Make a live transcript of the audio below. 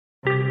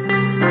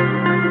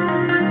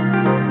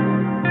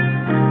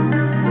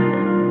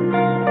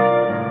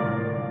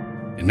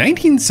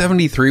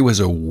1973 was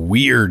a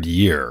weird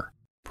year.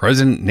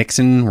 President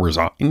Nixon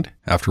resigned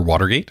after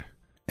Watergate,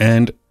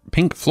 and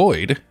Pink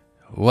Floyd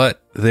let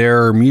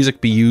their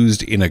music be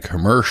used in a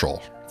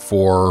commercial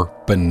for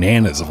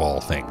bananas of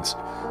all things.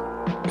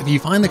 If you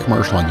find the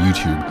commercial on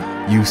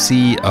YouTube, you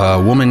see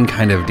a woman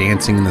kind of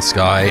dancing in the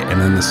sky,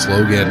 and then the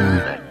slogan,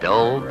 "The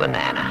dull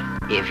banana.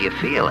 If you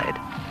feel it,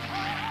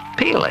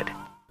 peel it."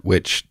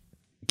 Which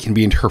can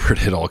be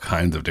interpreted all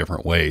kinds of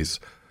different ways.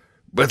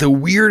 But the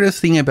weirdest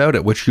thing about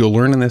it, which you'll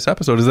learn in this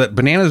episode, is that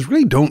bananas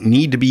really don't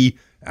need to be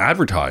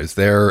advertised.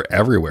 They're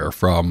everywhere,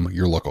 from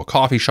your local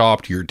coffee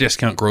shop to your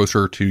discount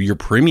grocer to your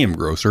premium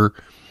grocer.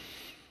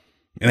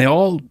 And they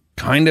all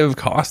kind of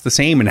cost the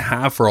same and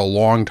have for a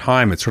long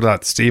time. It's sort of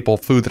that staple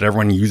food that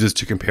everyone uses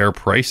to compare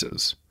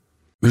prices.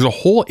 There's a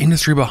whole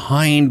industry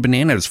behind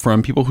bananas,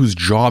 from people whose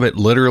job it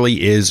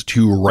literally is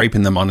to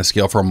ripen them on a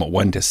scale from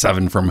 1 to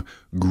 7, from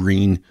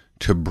green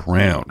to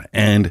brown,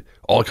 and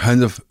all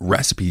kinds of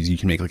recipes you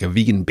can make, like a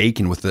vegan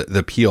bacon with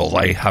the peels.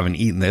 I haven't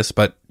eaten this,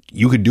 but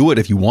you could do it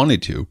if you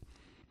wanted to.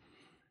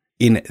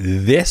 In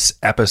this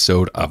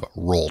episode of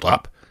Rolled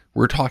Up,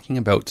 we're talking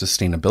about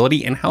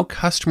sustainability and how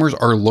customers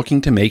are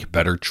looking to make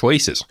better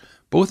choices,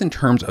 both in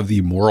terms of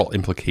the moral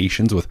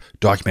implications, with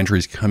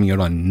documentaries coming out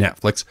on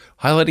Netflix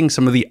highlighting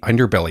some of the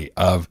underbelly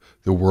of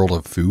the world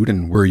of food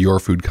and where your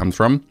food comes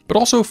from, but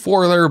also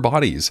for their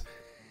bodies.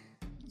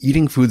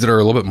 Eating foods that are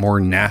a little bit more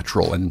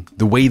natural and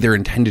the way they're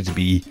intended to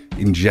be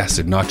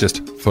ingested, not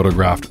just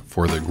photographed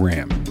for the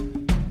gram.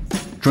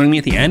 Joining me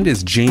at the end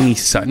is Jamie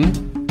Sutton.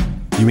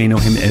 You may know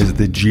him as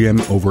the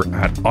GM over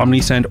at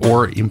Omnisend,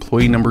 or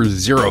employee number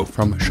 0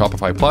 from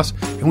Shopify Plus,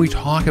 and we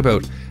talk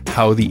about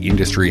how the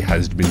industry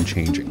has been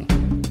changing.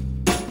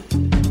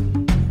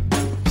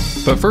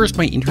 But first,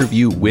 my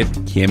interview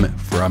with Kim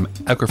from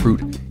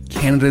Equifruit,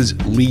 Canada's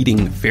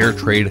leading fair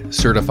trade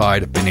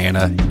certified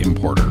banana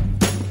importer.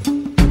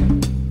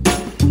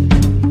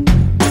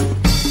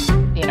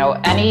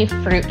 Any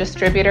fruit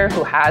distributor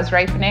who has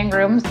ripening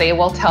rooms, they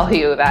will tell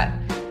you that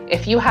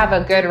if you have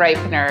a good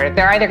ripener,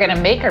 they're either going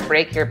to make or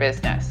break your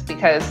business,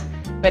 because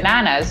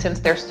bananas, since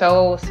they're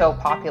so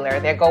popular,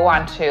 they go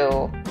on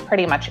to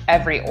pretty much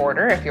every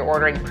order if you're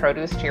ordering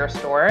produce to your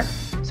store.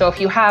 So if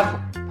you have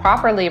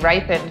properly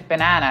ripened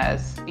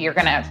bananas, you're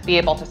going to be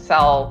able to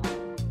sell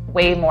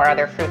way more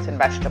other fruits and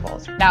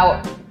vegetables.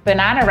 Now,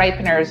 banana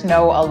ripeners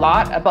know a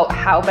lot about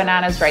how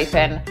bananas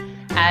ripen,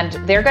 and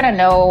they're going to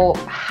know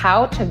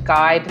how to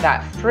guide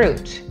that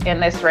fruit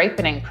in this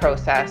ripening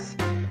process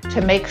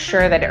to make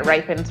sure that it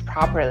ripens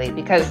properly,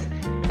 because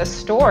the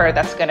store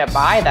that's going to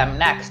buy them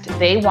next,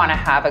 they want to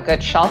have a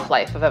good shelf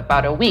life of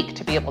about a week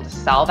to be able to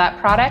sell that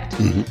product.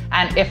 Mm-hmm.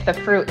 And if the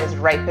fruit is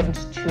ripened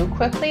too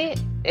quickly,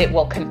 it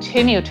will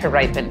continue to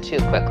ripen too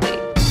quickly.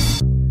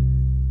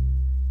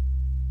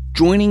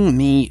 Joining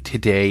me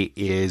today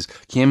is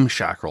Kim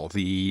Schackrell,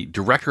 the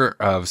Director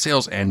of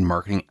Sales and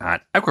Marketing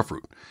at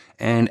Equifruit.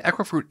 And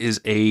Equifruit is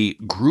a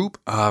group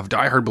of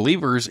diehard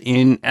believers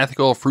in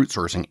ethical fruit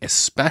sourcing,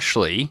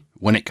 especially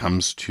when it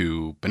comes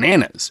to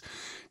bananas.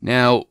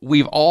 Now,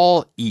 we've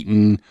all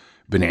eaten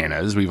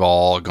bananas. We've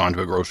all gone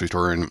to a grocery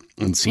store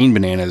and seen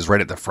bananas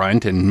right at the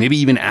front, and maybe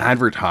even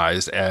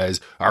advertised as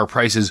our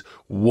prices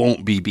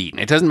won't be beaten.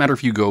 It doesn't matter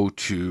if you go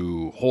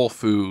to Whole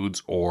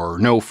Foods or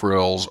No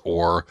Frills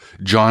or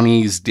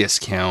Johnny's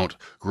Discount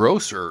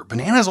Grocer.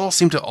 Bananas all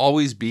seem to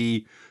always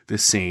be the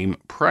same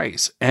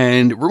price.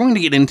 And we're going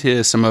to get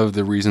into some of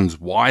the reasons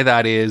why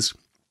that is,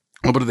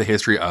 a little bit of the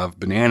history of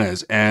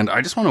bananas. And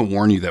I just want to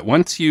warn you that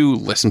once you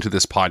listen to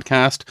this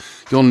podcast,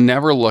 you'll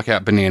never look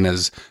at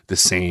bananas the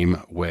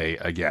same way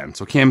again.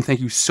 So Kim, thank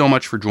you so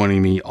much for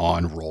joining me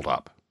on Rolled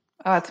Up.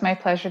 Oh, it's my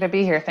pleasure to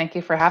be here. Thank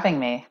you for having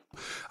me.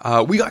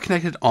 We got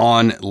connected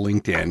on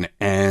LinkedIn,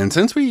 and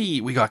since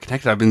we got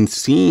connected, I've been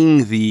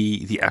seeing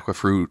the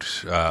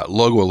Equifruit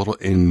logo a little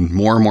in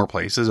more and more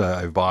places.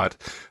 I've bought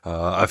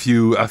a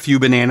few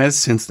bananas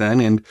since then,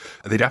 and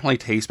they definitely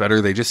taste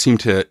better. They just seem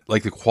to,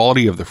 like, the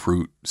quality of the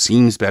fruit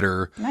seems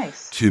better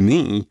to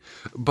me.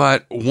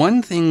 But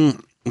one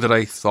thing that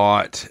I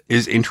thought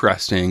is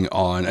interesting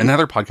on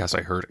another podcast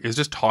I heard is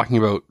just talking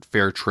about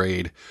fair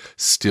trade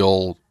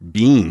still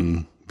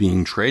being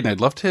trade. And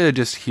I'd love to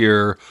just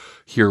hear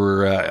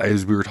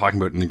as we were talking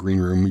about in the green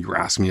room, you were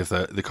asking me if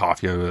the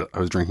coffee I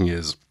was drinking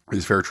is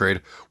fair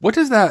trade. What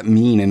does that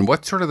mean? And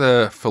what's sort of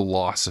the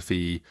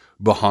philosophy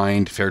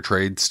behind fair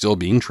trade still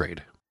being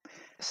trade?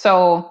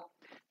 So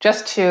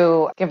just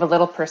to give a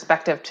little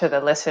perspective to the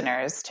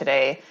listeners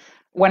today,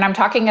 when I'm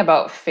talking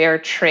about fair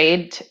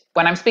trade,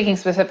 when I'm speaking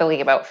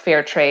specifically about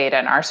fair trade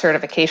and our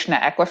certification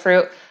at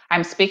Equifruit,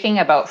 I'm speaking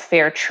about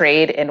fair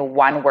trade in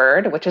one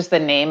word, which is the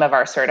name of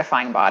our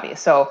certifying body.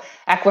 So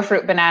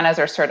Equifruit bananas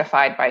are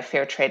certified by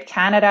Fair Trade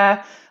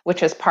Canada,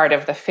 which is part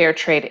of the Fair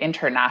Trade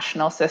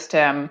International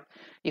system.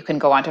 You can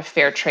go onto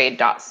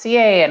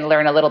fairtrade.ca and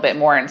learn a little bit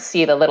more and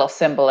see the little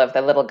symbol of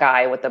the little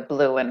guy with the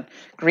blue and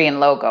green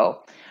logo.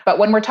 But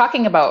when we're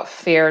talking about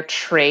fair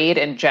trade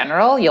in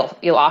general,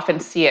 you'll often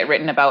see it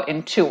written about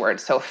in two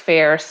words. So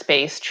fair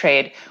space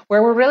trade,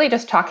 where we're really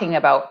just talking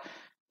about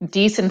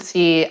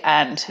decency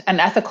and an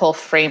ethical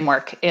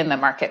framework in the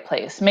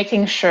marketplace,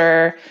 making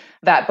sure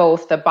that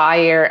both the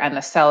buyer and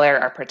the seller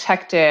are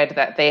protected,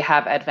 that they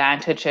have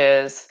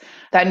advantages,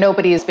 that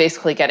nobody is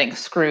basically getting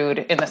screwed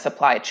in the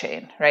supply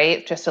chain,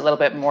 right? Just a little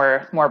bit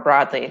more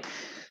broadly.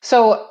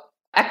 So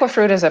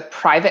Equifruit is a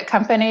private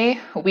company.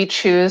 We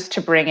choose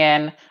to bring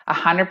in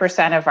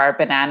 100% of our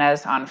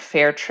bananas on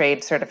fair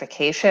trade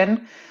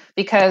certification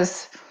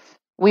because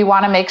we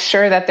want to make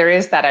sure that there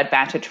is that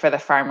advantage for the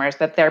farmers,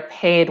 that they're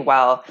paid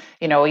well.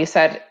 You know, you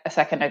said a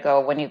second ago,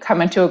 when you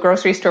come into a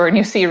grocery store and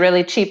you see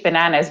really cheap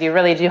bananas, you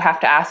really do have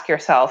to ask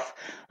yourself,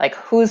 like,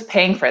 who's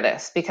paying for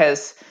this?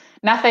 Because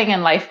nothing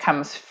in life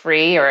comes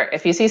free, or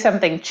if you see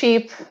something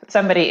cheap,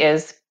 somebody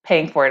is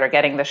paying for it or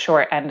getting the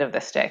short end of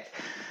the stick.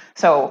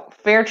 So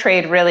fair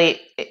trade, really,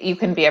 you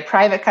can be a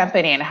private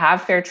company and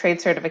have fair trade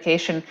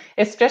certification.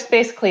 It's just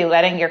basically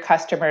letting your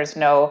customers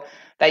know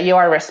that you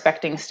are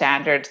respecting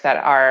standards that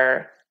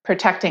are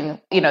protecting,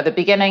 the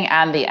beginning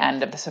and the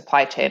end of the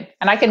supply chain.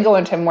 And I can go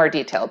into more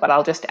detail, but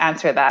I'll just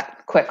answer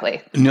that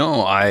quickly.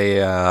 No,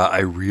 I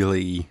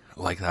really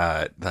like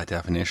that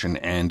definition,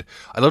 and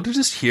I'd love to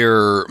just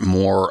hear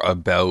more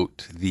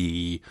about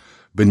the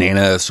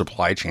banana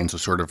supply chain. So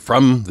sort of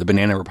from the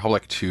Banana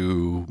Republic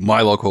to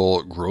my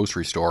local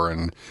grocery store,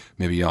 and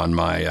maybe on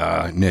my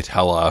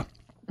Nutella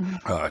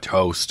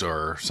toast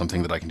or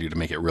something that I can do to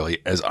make it really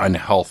as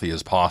unhealthy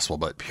as possible,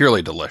 but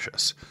purely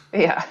delicious.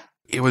 Yeah.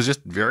 It was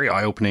just very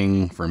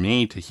eye-opening for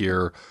me to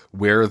hear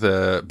where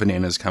the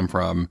bananas come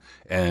from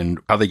and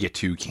how they get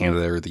to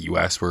Canada or the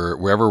US,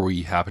 wherever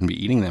we happen to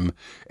be eating them.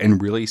 And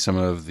really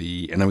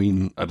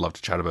I'd love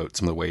to chat about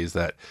some of the ways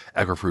that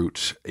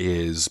Equifruit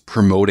is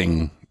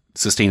promoting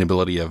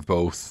sustainability of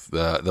both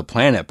the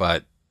planet,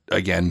 but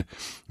again,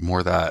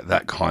 more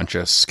that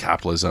conscious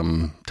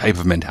capitalism type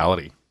of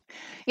mentality.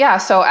 Yeah.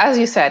 So as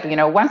you said,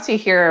 once you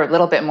hear a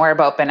little bit more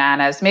about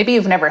bananas, maybe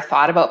you've never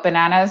thought about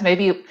bananas.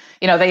 Maybe,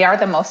 they are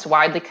the most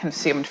widely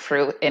consumed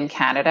fruit in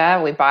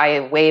Canada. We buy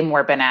way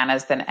more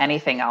bananas than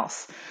anything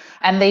else.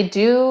 And they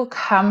do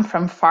come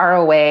from far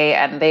away,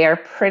 and they are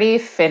pretty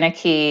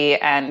finicky.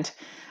 And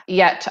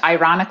yet,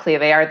 ironically,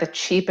 they are the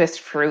cheapest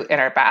fruit in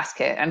our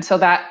basket. And so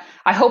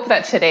I hope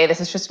that today, this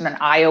is just an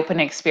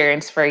eye-opening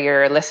experience for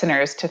your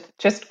listeners to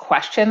just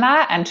question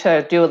that and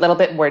to do a little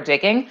bit more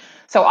digging.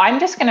 So I'm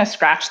just going to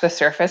scratch the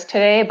surface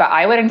today, but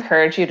I would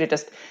encourage you to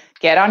just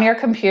get on your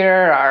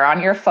computer or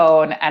on your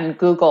phone and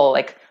Google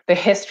like the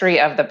history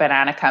of the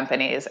banana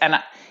companies. And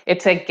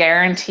it's a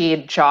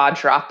guaranteed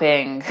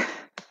jaw-dropping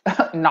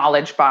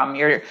knowledge bomb.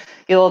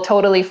 You'll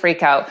totally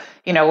freak out.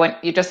 When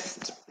you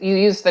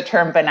use the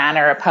term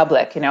Banana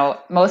Republic,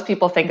 most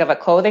people think of a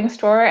clothing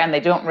store and they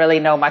don't really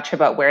know much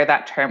about where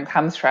that term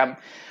comes from.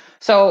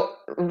 So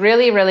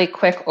really, really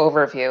quick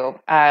overview.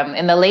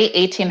 In the late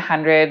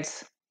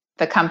 1800s,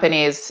 the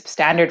companies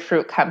Standard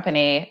Fruit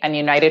Company and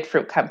United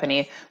Fruit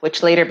Company,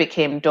 which later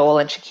became Dole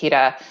and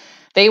Chiquita,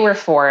 they were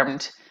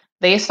formed.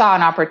 They saw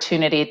an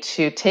opportunity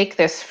to take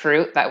this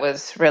fruit that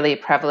was really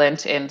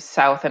prevalent in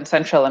South and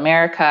Central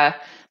America,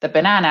 the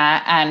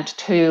banana, and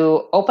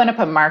to open up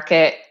a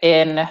market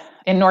in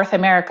North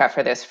America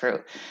for this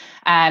fruit.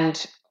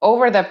 And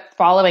over the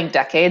following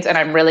decades, and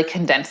I'm really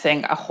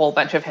condensing a whole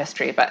bunch of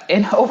history, but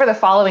over the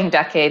following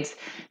decades,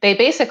 they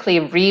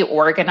basically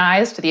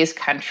reorganized these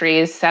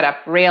countries, set up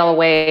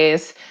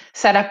railways,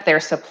 set up their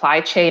supply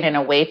chain in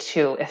a way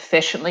to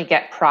efficiently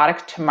get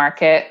product to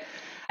market.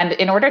 And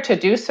in order to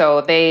do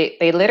so, they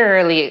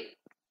literally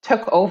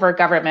took over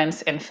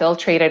governments,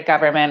 infiltrated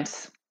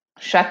governments,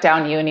 shut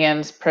down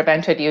unions,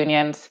 prevented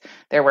unions.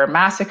 There were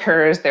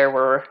massacres, there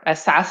were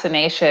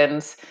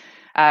assassinations,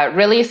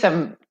 really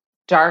some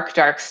dark,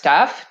 dark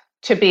stuff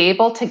to be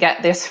able to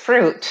get this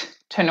fruit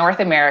to North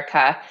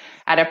America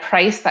at a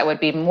price that would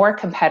be more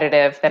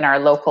competitive than our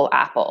local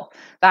apple.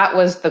 That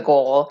was the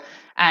goal.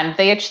 And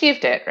they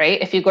achieved it,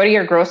 right? If you go to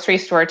your grocery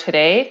store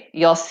today,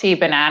 you'll see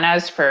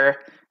bananas for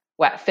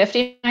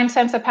 59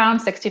 cents a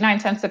pound, 69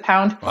 cents a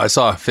pound? Well, I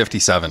saw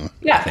 57.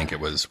 Yeah. I think it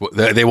was.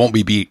 They won't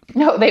be beat.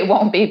 No, they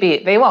won't be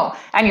beat. They won't.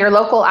 And your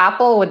local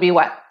apple would be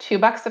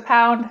 $2 a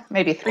pound?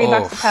 Maybe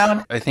 $3 a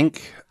pound? I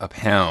think a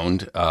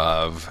pound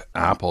of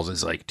apples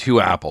is like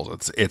 2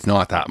 apples. It's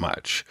not that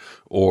much.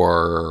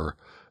 Or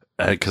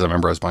because I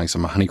remember I was buying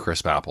some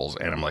Honeycrisp apples,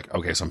 and I'm like,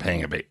 okay, so I'm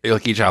paying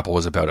like each apple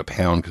was about a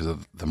pound because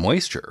of the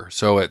moisture.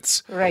 So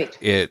it's right.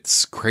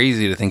 It's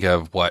crazy to think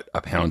of what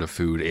a pound of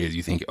food is.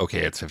 You think,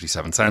 okay, it's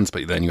 57 cents,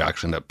 but then you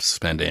actually end up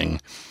spending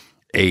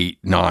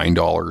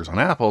 $8-9 on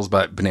apples.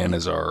 But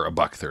bananas are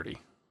 $1.30.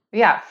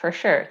 Yeah, for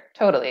sure,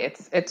 totally.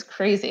 It's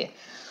crazy.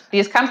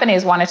 These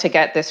companies wanted to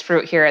get this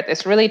fruit here at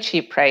this really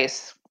cheap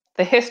price.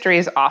 The history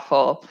is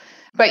awful,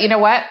 but you know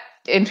what?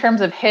 In terms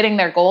of hitting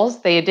their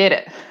goals, they did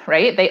it,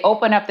 right? They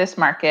opened up this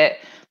market.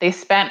 They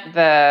spent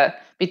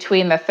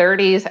between the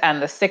 30s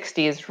and the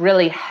 60s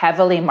really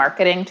heavily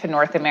marketing to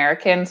North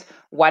Americans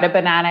what a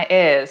banana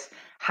is,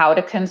 how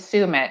to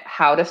consume it,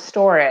 how to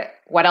store it,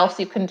 what else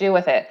you can do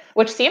with it,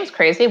 which seems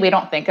crazy. We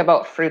don't think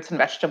about fruits and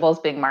vegetables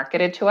being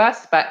marketed to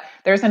us, but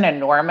there's an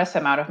enormous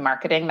amount of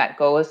marketing that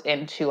goes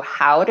into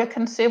how to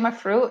consume a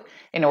fruit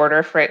in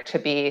order for it to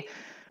be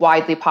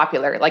widely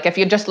popular. Like if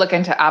you just look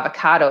into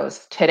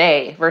avocados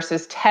today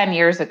versus 10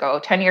 years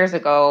ago,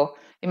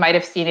 you might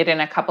have seen it in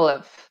a couple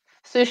of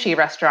sushi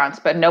restaurants,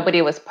 but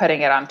nobody was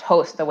putting it on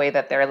toast the way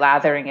that they're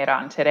lathering it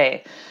on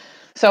today.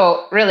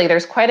 So really,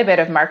 there's quite a bit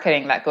of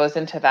marketing that goes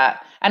into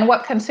that. And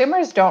what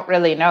consumers don't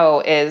really know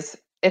is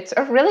it's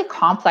a really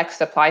complex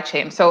supply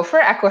chain. So for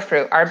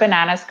Equifruit, our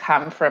bananas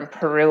come from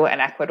Peru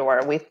and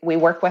Ecuador. We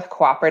work with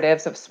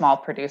cooperatives of small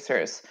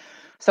producers.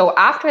 So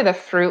after the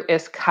fruit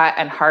is cut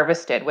and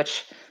harvested,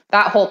 which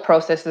that whole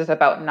process is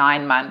about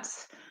 9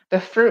 months,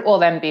 the fruit will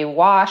then be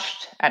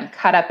washed and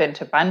cut up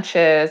into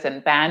bunches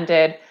and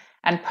banded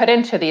and put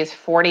into these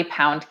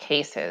 40-pound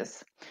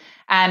cases.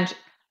 And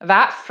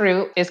that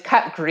fruit is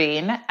cut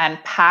green and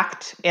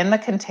packed in the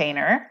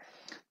container.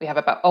 We have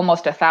about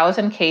almost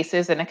 1,000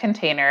 cases in a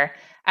container.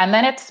 And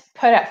then it's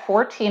put at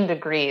 14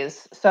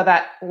 degrees so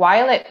that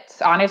while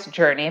it's on its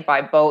journey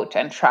by boat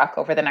and truck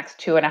over the next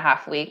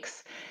 2.5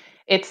 weeks,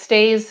 it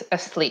stays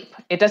asleep.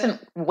 It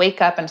doesn't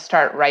wake up and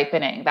start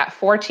ripening. That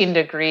 14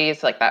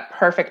 degrees, like that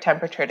perfect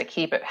temperature to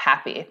keep it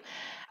happy.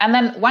 And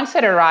then once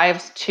it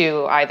arrives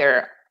to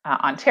either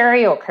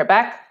Ontario or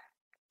Quebec,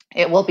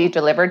 it will be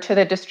delivered to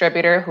the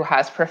distributor who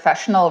has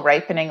professional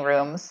ripening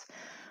rooms.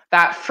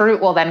 That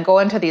fruit will then go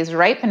into these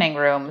ripening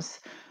rooms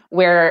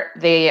where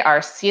they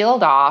are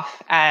sealed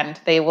off, and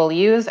they will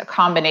use a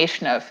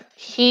combination of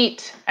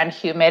heat and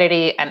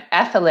humidity and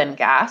ethylene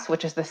gas,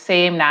 which is the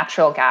same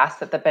natural gas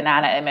that the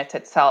banana emits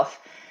itself.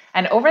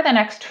 And over the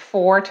next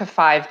 4 to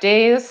 5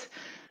 days,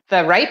 the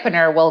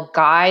ripener will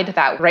guide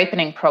that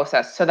ripening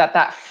process so that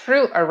that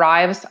fruit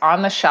arrives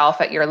on the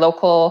shelf at your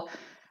local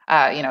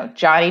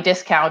Johnny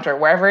Discount or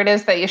wherever it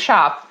is that you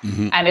shop,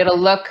 and it'll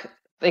look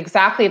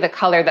exactly the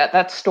color that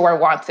that store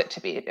wants it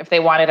to be. If they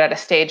want it at a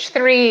stage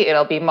 3,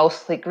 it'll be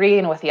mostly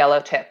green with yellow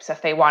tips.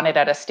 If they want it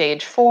at a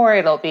stage 4,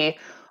 it'll be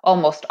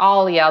almost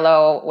all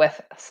yellow with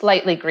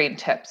slightly green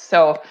tips.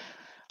 So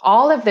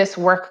all of this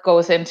work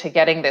goes into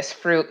getting this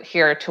fruit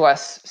here to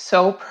us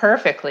so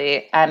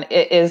perfectly, and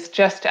it is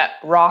just at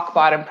rock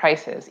bottom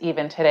prices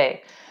even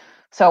today.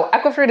 So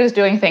Equifruit is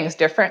doing things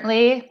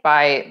differently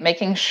by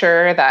making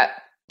sure that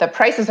the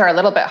prices are a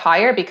little bit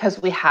higher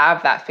because we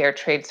have that fair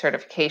trade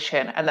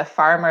certification and the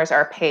farmers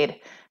are paid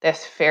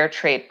this fair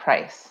trade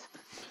price.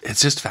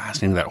 It's just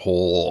fascinating, that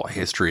whole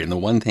history. And the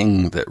one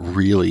thing that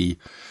really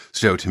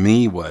stood out to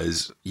me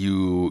was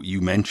you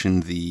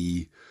mentioned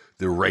the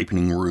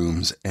ripening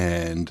rooms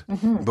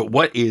but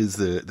what is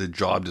the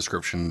job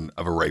description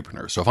of a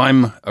ripener? So if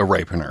I'm a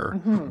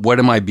ripener, what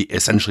am I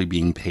essentially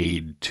being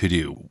paid to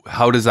do?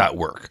 How does that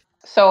work?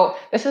 So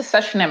this is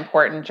such an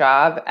important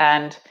job,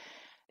 and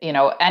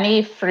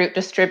any fruit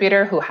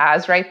distributor who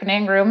has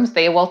ripening rooms,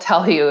 they will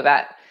tell you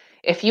that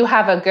if you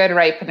have a good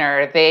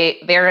ripener,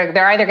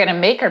 they're either going to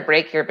make or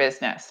break your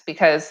business,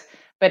 because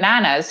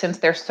bananas, since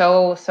they're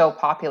so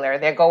popular,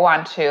 they go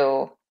on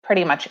to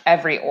pretty much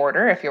every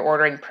order if you're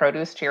ordering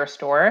produce to your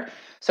store.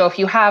 So if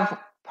you have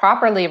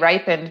properly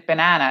ripened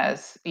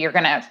bananas, you're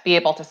going to be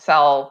able to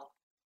sell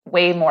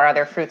way more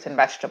other fruits and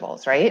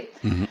vegetables, right?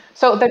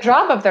 So the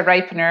job of the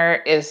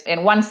ripener is,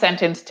 in one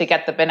sentence, to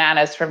get the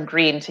bananas from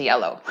green to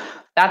yellow.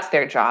 That's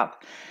their job.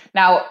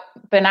 Now,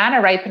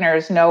 banana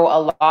ripeners know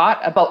a lot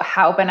about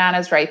how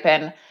bananas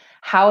ripen,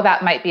 how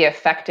that might be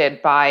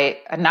affected by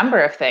a number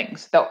of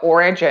things. The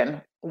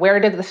origin, where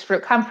did this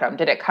fruit come from?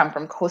 Did it come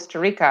from Costa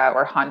Rica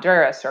or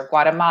Honduras or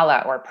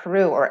Guatemala or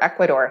Peru or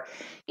Ecuador?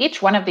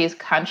 Each one of these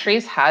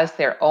countries has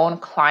their own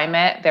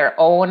climate, their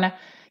own,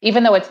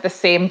 even though it's the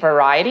same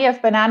variety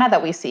of banana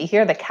that we see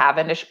here, the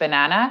Cavendish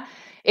banana,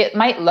 it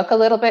might look a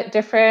little bit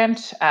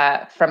different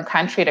from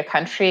country to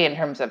country in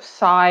terms of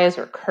size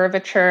or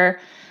curvature.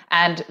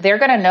 And they're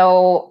going to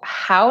know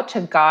how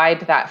to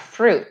guide that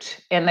fruit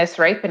in this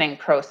ripening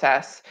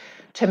process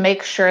to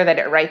make sure that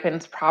it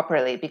ripens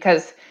properly.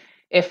 Because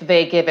if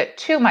they give it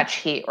too much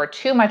heat or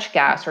too much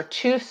gas or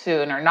too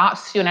soon or not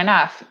soon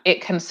enough,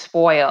 it can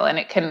spoil and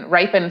it can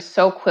ripen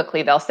so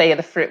quickly. They'll say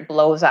the fruit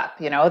blows up,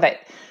 that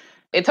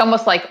it's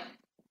almost like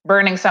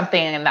burning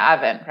something in the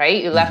oven,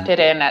 right? You left it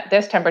in at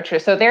this temperature.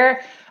 So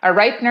a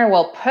ripener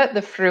will put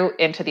the fruit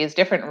into these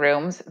different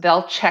rooms.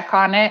 They'll check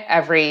on it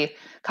every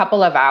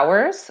couple of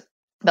hours.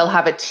 They'll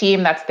have a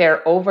team that's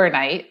there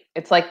overnight.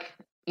 It's like,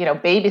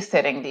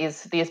 babysitting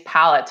these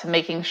pallets and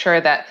making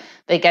sure that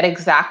they get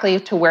exactly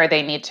to where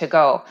they need to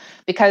go.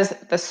 Because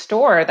the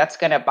store that's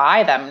going to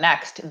buy them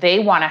next, they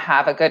want to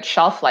have a good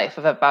shelf life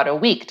of about a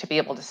week to be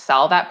able to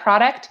sell that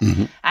product.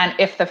 And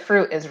if the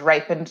fruit is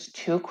ripened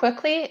too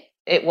quickly,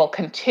 it will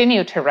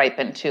continue to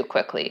ripen too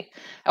quickly.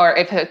 Or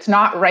if it's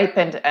not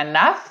ripened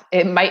enough,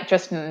 it might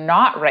just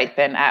not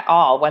ripen at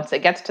all once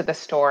it gets to the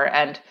store,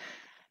 and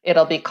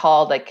it'll be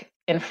called, like,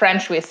 in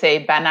French, we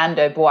say banane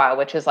de bois,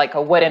 which is like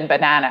a wooden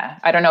banana.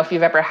 I don't know if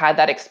you've ever had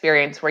that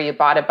experience where you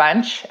bought a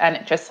bunch and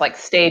it just like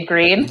stayed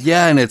green.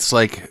 Yeah, and it's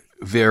like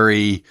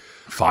very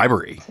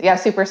fibery. Yeah,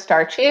 super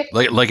starchy.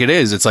 Like it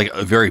is. It's like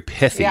very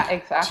pithy. Yeah,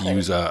 exactly.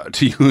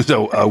 To use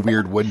a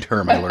weird wood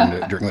term I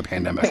learned during the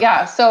pandemic.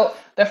 Yeah, so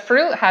the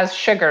fruit has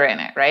sugar in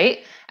it, right?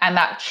 And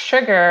that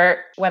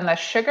sugar, when the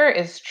sugar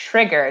is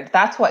triggered,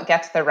 that's what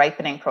gets the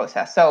ripening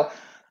process. So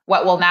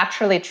what will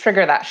naturally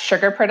trigger that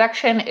sugar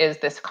production is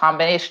this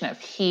combination of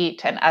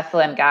heat and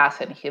ethylene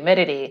gas and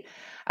humidity.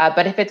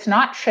 But if it's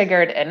not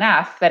triggered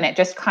enough, then it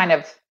just kind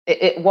of,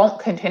 it won't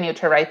continue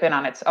to ripen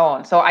on its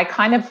own. So I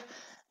kind of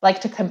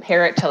like to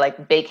compare it to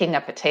like baking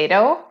a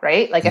potato,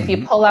 right? Like if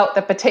you pull out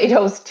the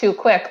potatoes too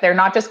quick, they're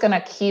not just going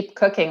to keep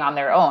cooking on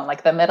their own.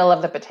 Like the middle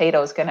of the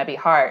potato is going to be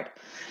hard.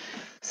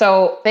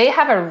 So they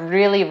have a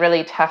really,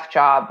 really tough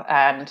job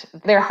and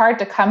they're hard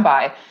to come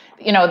by.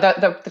 You know,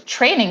 the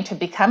training to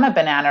become a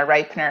banana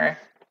ripener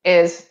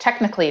is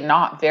technically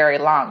not very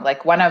long.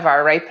 Like one of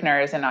our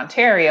ripeners in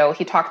Ontario,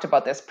 he talked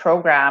about this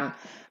program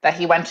that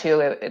he went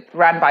to,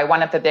 run by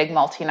one of the big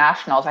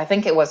multinationals. I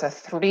think it was a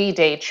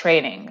 3-day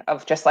training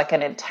of just like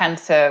an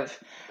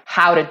intensive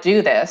how to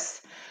do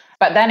this.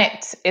 But then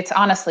it's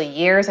honestly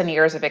years and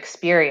years of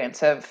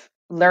experience of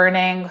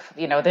learning,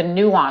 you know, the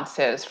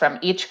nuances from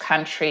each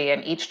country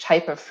and each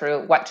type of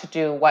fruit, what to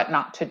do, what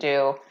not to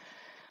do.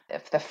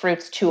 If the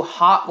fruit's too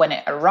hot when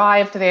it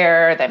arrived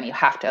there, then you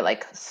have to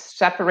like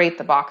separate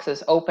the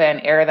boxes open,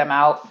 air them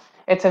out.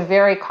 It's a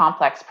very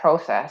complex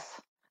process.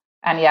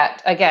 And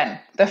yet, again,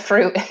 the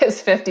fruit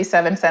is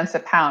 57 cents a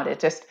pound. It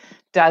just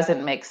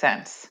doesn't make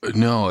sense.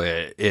 No,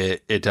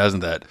 it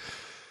doesn't. That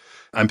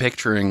I'm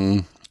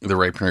picturing the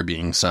ripener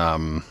being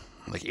some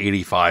like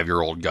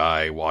 85-year-old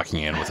guy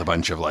walking in with a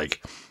bunch of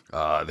like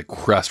the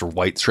crust or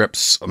white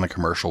strips on the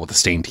commercial with the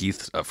stained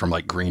teeth from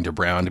like green to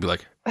brown to be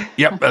like,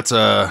 yep, that's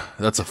a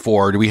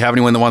 4. Do we have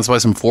anyone that wants to buy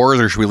some 4s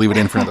or should we leave it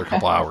in for another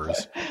couple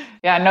hours?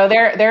 Yeah, no,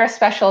 they're a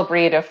special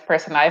breed of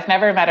person. I've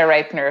never met a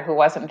ripener who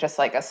wasn't just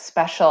like a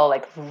special,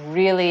 like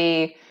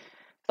really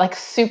like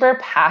super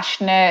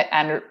passionate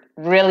and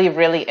really,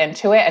 really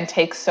into it and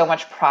takes so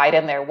much pride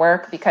in their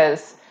work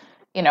because,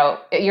 you know,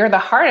 you're the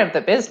heart of the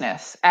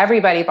business.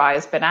 Everybody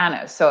buys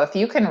bananas. So if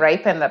you can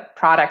ripen the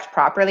product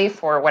properly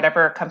for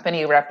whatever company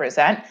you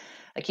represent,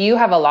 like you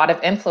have a lot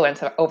of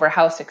influence over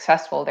how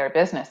successful their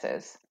business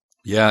is.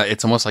 Yeah,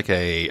 it's almost like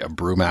a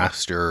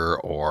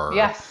brewmaster or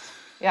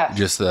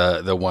just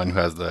the one who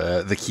has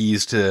the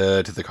keys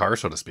to the car,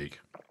 so to speak.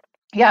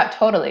 Yeah,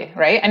 totally.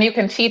 Right. And you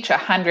can teach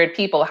 100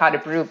 people how to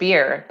brew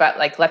beer, but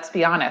like, let's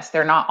be honest,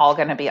 they're not all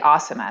going to be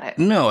awesome at it.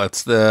 No,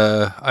 it's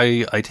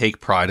I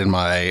take pride in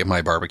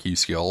my barbecue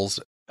skills.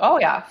 Oh,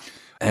 yeah.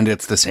 And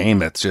it's the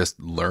same. It's just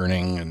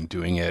learning and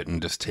doing it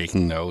and just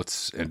taking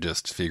notes and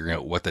just figuring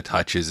out what the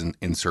touch is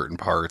in certain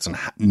parts and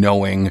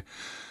knowing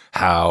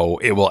how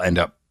it will end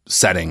up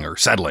setting or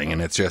settling.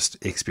 And it's just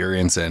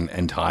experience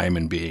and time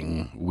and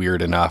being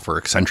weird enough or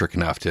eccentric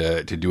enough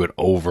to do it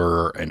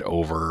over and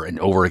over and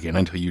over again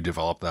until you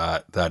develop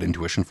that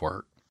intuition for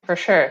it. For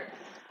sure.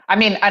 I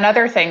mean,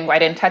 another thing I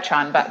didn't touch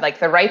on, but like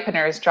the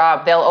ripener's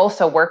job, they'll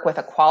also work with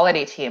a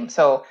quality team.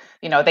 So,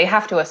 you know, they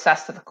have to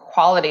assess the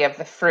quality of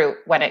the fruit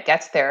when it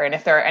gets there. And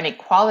if there are any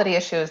quality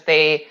issues,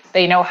 they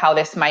know how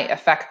this might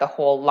affect the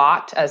whole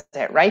lot as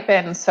it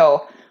ripens.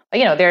 So,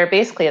 you know, they're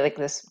basically like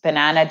this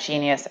banana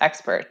genius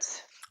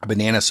experts. A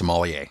banana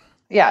sommelier.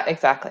 Yeah,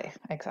 exactly.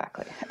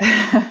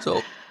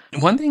 So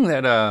one thing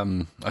that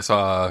I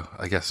saw,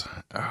 I guess,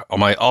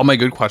 all my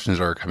good questions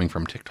are coming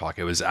from TikTok.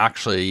 It was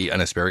actually an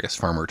asparagus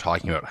farmer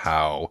talking about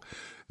how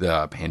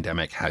the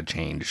pandemic had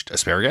changed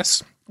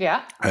asparagus.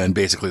 Yeah. And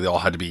basically they all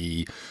had to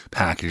be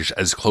packaged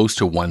as close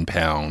to 1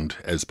 pound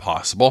as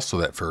possible so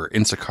that for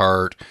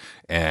Instacart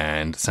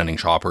and sending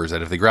shoppers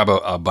that if they grab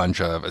a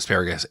bunch of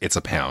asparagus, it's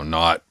a pound,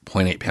 not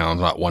 0.8 pounds,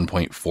 not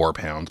 1.4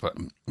 pounds,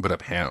 but a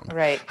pound.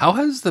 Right. How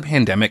has the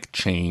pandemic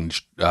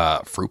changed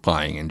fruit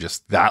buying and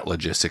just that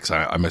logistics?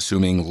 I'm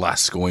assuming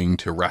less going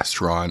to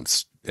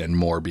restaurants and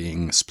more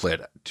being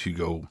split to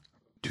go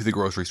to the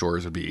grocery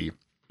stores would be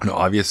an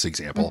obvious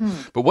example.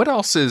 Mm-hmm. But what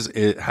else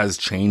has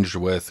changed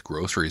with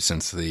groceries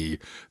since the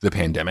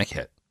pandemic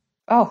hit?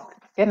 Oh,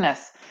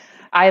 goodness.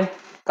 I've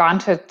gone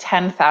to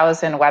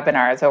 10,000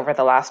 webinars over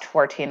the last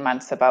 14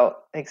 months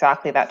about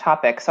exactly that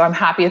topic. So I'm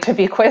happy to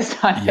be quizzed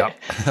on it.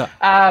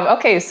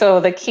 Okay,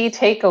 so the key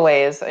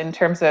takeaways in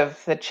terms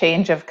of the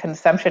change of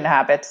consumption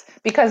habits,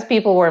 because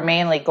people were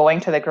mainly going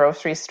to the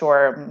grocery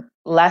store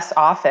less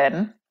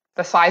often,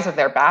 the size of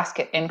their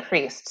basket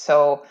increased.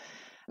 So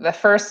the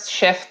first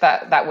shift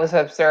that was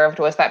observed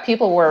was that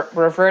people were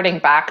reverting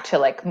back to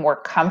like more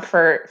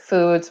comfort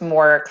foods,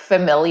 more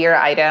familiar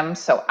items.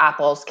 So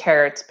apples,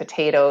 carrots,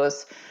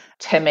 potatoes,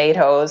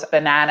 tomatoes,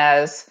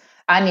 bananas,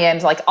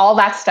 onions, like all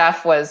that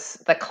stuff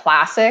was the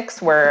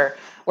classics were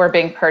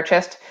being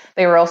purchased.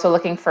 They were also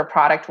looking for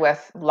product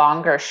with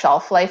longer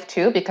shelf life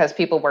too, because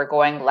people were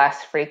going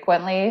less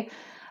frequently.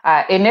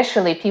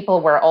 Initially,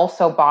 people were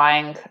also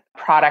buying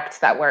products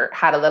that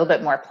had a little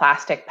bit more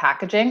plastic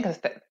packaging because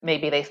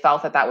maybe they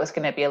felt that was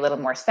going to be a little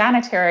more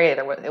sanitary.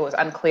 It was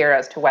unclear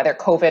as to whether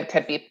COVID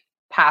could be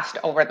passed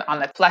over on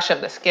the flesh of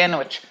the skin,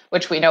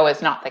 which we know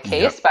is not the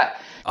case. Yep. But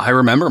I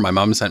remember my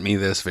mom sent me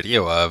this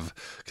video of,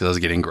 because I was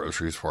getting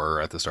groceries for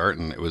her at the start,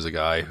 and it was a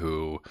guy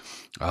who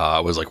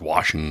was like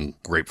washing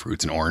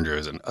grapefruits and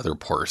oranges and other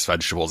porous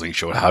vegetables, and he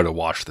showed how to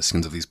wash the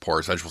skins of these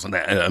porous vegetables. And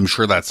I'm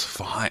sure that's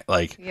fine.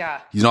 Like,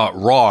 he's not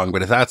wrong,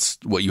 but if that's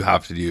what you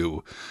have to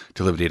do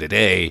to live day to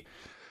day,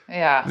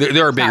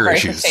 there are bigger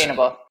issues.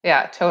 Sustainable.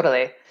 Yeah,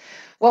 totally.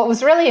 What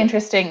was really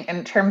interesting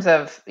in terms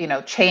of,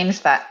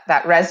 change that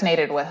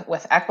resonated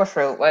with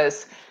Equifruit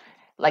was,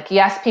 like,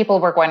 yes, people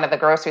were going to the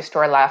grocery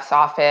store less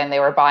often. They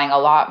were buying a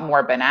lot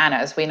more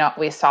bananas.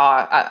 We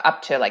saw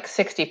up to like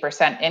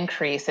 60%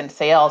 increase in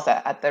sales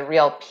at the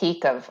real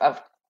peak of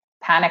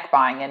panic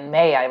buying in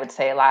May, I would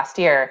say, last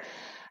year.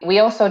 We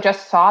also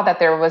just saw that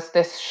there was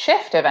this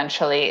shift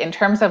eventually in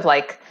terms of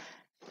like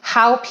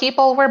how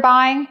people were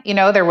buying.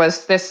 There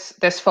was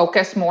this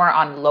focus more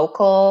on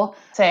local,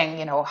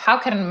 saying,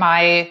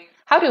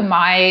 how do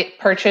my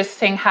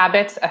purchasing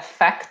habits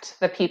affect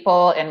the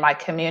people in my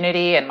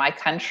community and my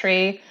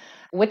country?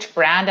 Which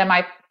brand am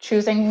I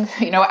choosing?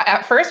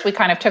 At first we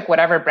kind of took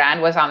whatever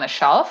brand was on the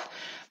shelf,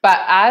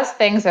 but as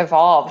things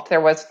evolved, there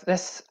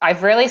was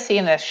I've really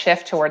seen this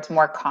shift towards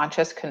more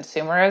conscious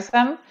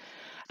consumerism.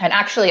 And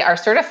actually, our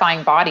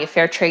certifying body,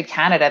 Fair Trade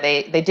Canada,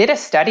 they did a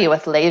study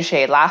with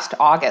Leger last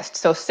August,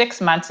 so 6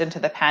 months into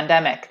the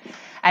pandemic,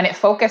 and it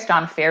focused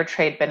on fair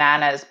trade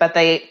bananas. But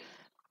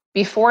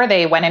before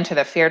they went into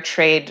the fair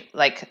trade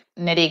like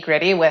nitty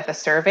gritty with a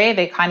survey,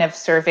 they kind of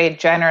surveyed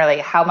generally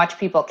how much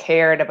people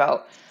cared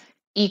about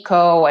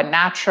eco and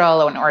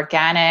natural and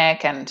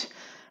organic and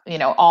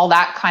all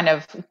that kind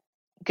of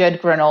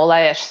good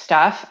granola-ish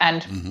stuff.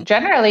 And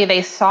generally,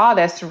 they saw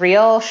this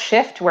real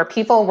shift where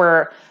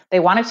people they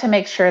wanted to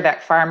make sure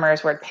that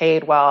farmers were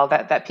paid well,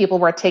 that people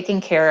were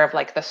taking care of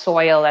like the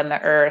soil and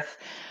the earth.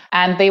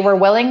 And they were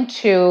willing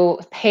to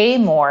pay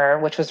more,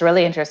 which was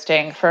really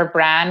interesting, for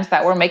brands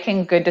that were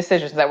making good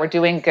decisions, that were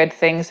doing good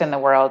things in the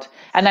world.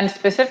 And then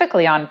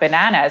specifically on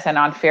bananas and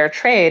on fair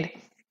trade,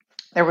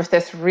 there was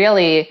this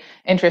really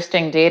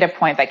interesting data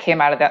point that came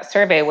out of that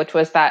survey, which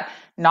was that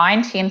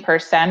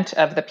 19%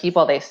 of the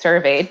people they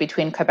surveyed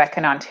between Quebec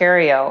and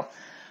Ontario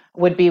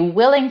would be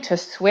willing to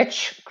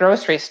switch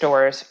grocery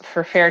stores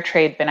for fair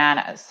trade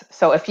bananas.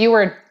 So if you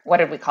were, what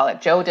did we call it,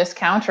 Joe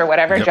Discount or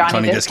whatever,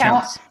 Johnny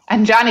Discount,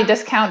 and Johnny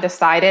Discount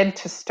decided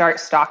to start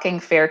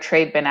stocking fair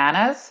trade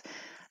bananas,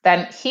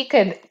 then he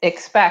could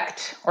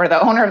expect, or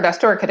the owner of the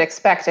store could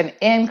expect, an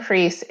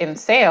increase in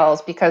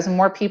sales because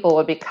more people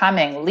would be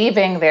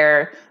leaving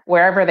their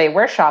wherever they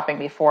were shopping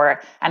before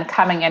and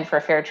coming in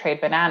for fair trade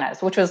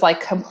bananas, which was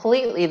like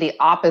completely the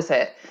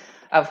opposite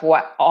of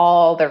what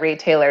all the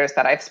retailers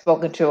that I've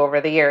spoken to over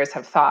the years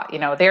have thought.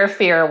 Their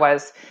fear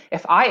was,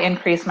 if I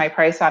increase my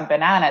price on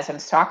bananas and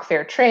stock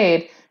fair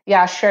trade,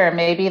 yeah, sure,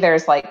 maybe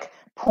there's like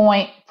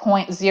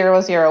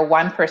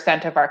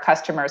 0.001% of our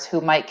customers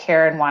who might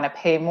care and want to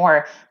pay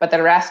more, but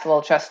the rest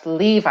will just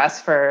leave us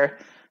for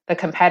the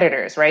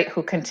competitors, right,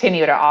 who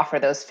continue to offer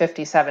those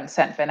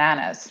 57-cent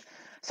bananas.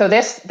 So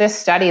this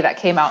study that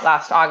came out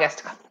last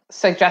August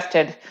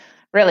suggested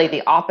really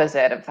the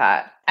opposite of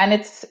that. And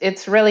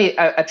it's really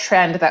a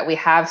trend that we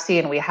have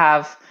seen. We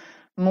have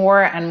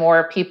more and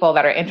more people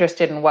that are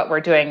interested in what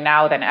we're doing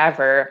now than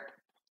ever.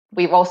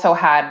 We've also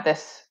had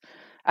this,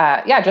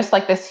 just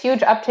like this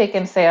huge uptake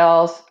in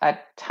sales, a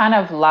ton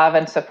of love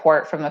and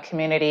support from the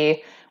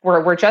community.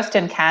 We're just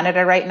in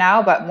Canada right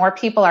now, but more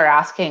people are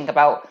asking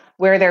about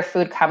where their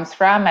food comes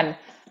from. And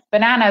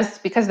bananas,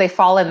 because they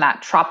fall in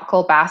that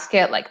tropical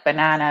basket, like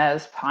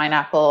bananas,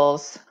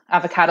 pineapples,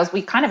 avocados,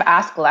 we kind of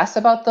ask less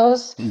about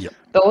those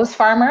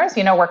farmers.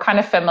 We're kind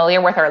of familiar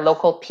with our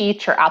local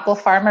peach or apple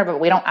farmer, but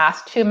we don't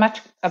ask too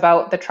much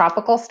about the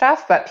tropical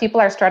stuff. But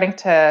people are starting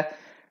to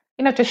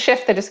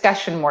shift the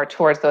discussion more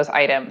towards those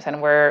items.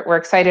 And we're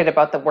excited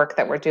about the work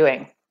that we're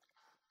doing.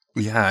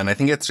 Yeah. And I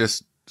think it's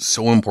just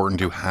so important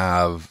to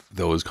have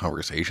those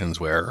conversations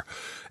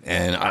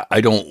and I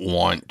don't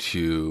want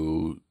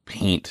to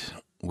paint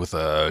with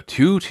a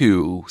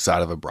too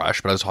side of a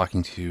brush, but I was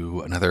talking to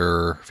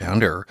another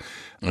founder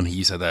and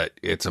he said that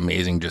it's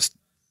amazing just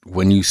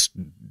when you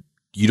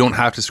don't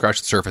have to scratch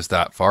the surface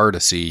that far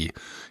to see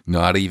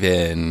not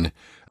even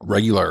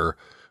regular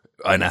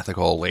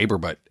unethical labor,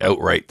 but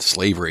outright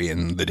slavery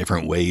and the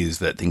different ways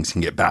that things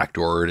can get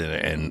backdoored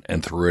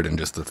and through it. And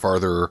just the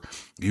farther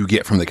you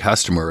get from the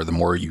customer, the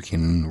more you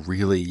can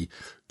really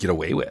get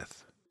away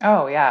with.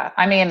 Oh, yeah.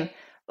 I mean,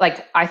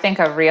 like, I think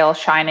a real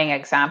shining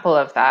example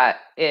of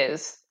that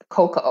is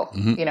cocoa,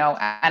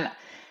 and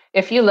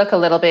if you look a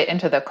little bit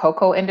into the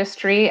cocoa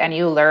industry and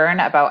you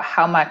learn about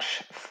how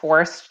much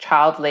forced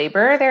child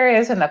labor there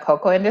is in the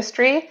cocoa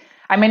industry,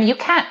 I mean, you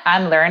can't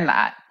unlearn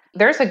that.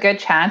 There's a good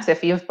chance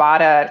if you've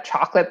bought a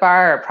chocolate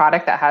bar or a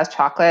product that has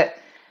chocolate,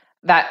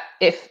 that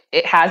if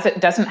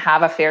it doesn't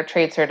have a fair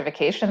trade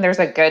certification, there's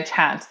a good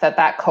chance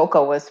that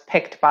cocoa was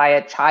picked by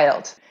a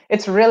child.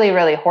 It's really,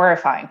 really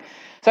horrifying.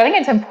 So I think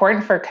it's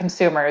important for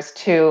consumers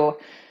to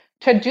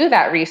to do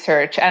that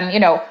research and,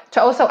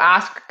 to also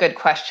ask good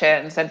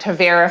questions and to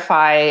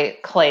verify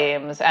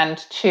claims and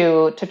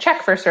to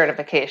check for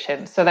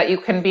certification so that you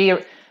can be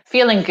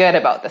feeling good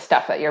about the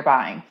stuff that you're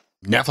buying.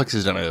 Netflix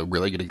has done a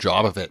really good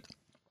job of it,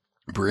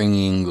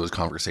 bringing those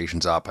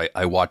conversations up.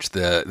 I watched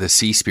the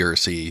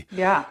Seaspiracy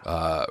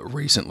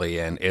recently,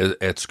 and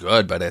it's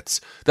good, but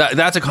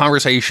that's a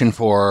conversation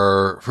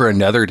for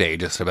another day,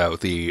 just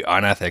about the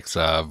unethics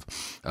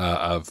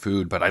of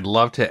food. But I'd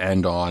love to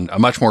end on a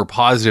much more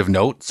positive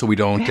note, so we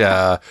don't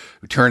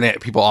turn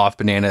people off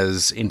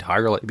bananas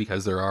entirely,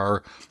 because there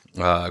are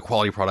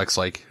quality products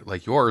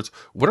like yours.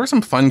 What are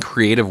some fun,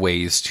 creative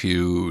ways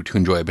to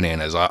enjoy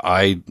bananas?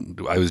 I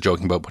was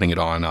joking about putting it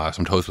on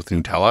some toast with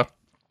Nutella.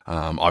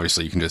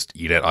 Obviously, you can just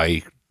eat it.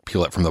 I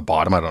peel it from the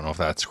bottom. I don't know if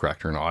that's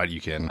correct or not. You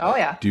can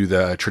do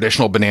the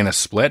traditional banana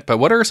split. But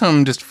what are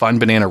some just fun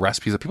banana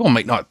recipes that people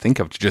might not think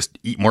of to just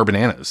eat more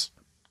bananas?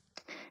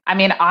 I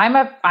mean,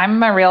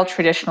 I'm a real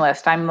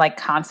traditionalist. I'm like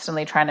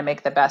constantly trying to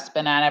make the best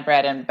banana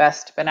bread and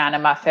best banana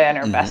muffin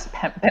or best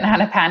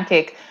banana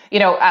pancake.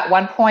 At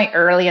one point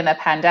early in the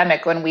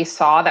pandemic, when we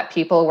saw that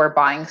people were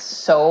buying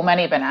so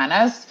many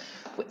bananas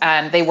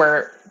and they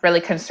were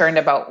really concerned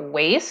about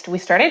waste, we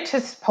started to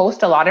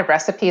post a lot of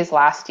recipes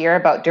last year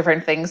about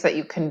different things that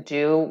you can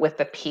do with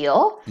the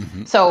peel.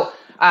 So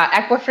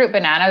Equifruit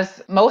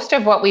bananas, most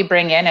of what we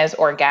bring in is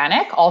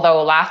organic,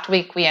 although last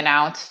week we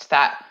announced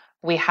that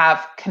we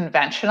have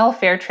conventional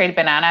fair trade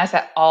bananas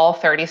at all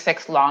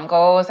 36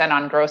 Longos and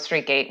on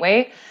Grocery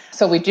Gateway.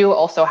 So we do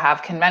also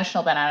have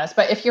conventional bananas.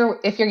 But if you're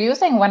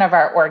using one of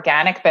our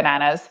organic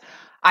bananas,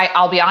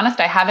 I'll be honest,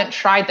 I haven't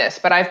tried this,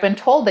 but I've been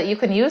told that you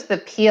can use the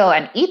peel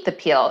and eat the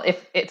peel.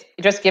 If it's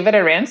just give it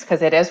a rinse,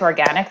 because it is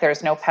organic.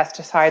 There's no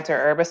pesticides or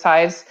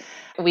herbicides.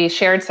 We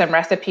shared some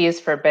recipes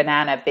for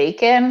banana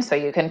bacon, so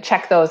you can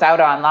check those out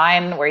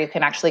online, where you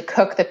can actually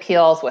cook the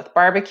peels with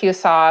barbecue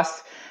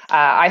sauce.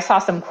 I saw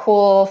some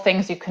cool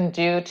things you can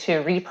do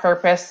to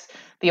repurpose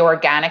the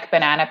organic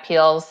banana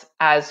peels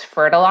as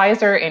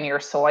fertilizer in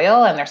your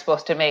soil. And they're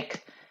supposed to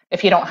make,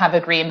 if you don't have a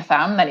green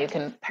thumb, then you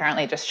can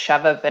apparently just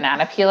shove a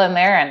banana peel in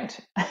there and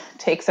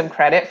take some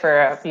credit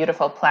for a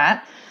beautiful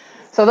plant.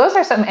 So those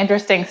are some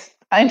interesting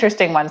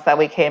ones that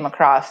we came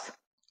across.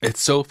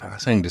 It's so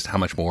fascinating just how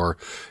much more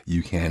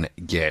you can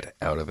get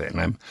out of it.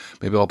 And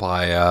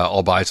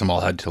I'll buy some.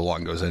 I'll head to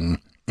Longos and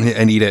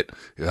eat it.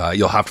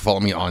 You'll have to follow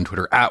me on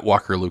Twitter at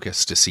Walker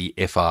Lucas to see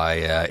if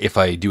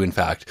I do in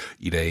fact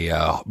eat a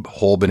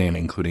whole banana,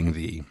 including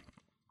the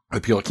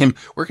peel. Kim,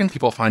 where can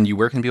people find you?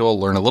 Where can people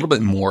learn a little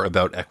bit more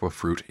about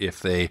Equifruit if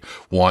they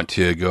want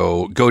to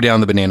go down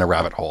the banana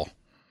rabbit hole?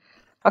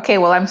 Okay,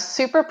 well, I'm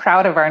super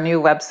proud of our new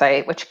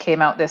website, which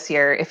came out this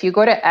year. If you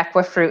go to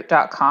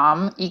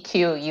equifruit.com,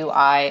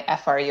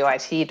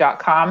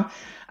 EQUIFRUIT.com,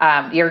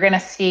 you're going to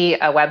see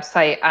a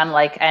website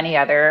unlike any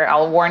other.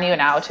 I'll warn you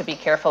now to be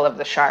careful of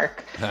the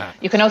shark.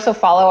 You can also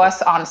follow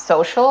us on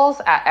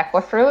socials at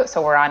Equifruit.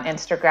 So we're on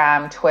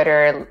Instagram,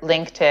 Twitter,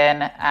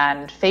 LinkedIn,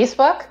 and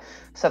Facebook.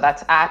 So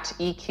that's at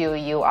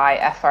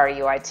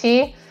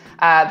EQUIFRUIT.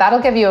 That'll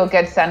give you a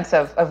good sense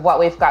of what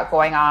we've got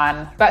going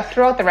on. But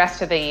throughout the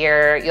rest of the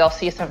year, you'll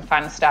see some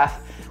fun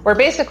stuff. We're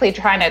basically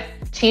trying to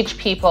teach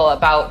people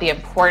about the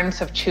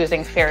importance of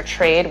choosing fair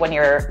trade when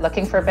you're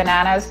looking for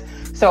bananas.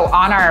 So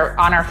on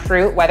our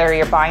fruit, whether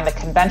you're buying the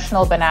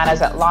conventional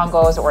bananas at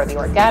Longos or the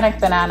organic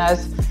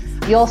bananas,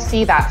 you'll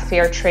see that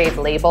fair trade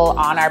label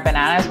on our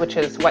bananas, which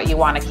is what you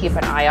want to keep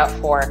an eye out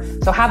for.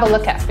 So have a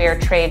look at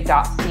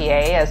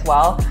fairtrade.ca as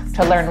well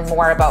to learn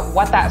more about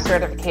what that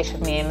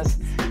certification means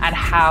and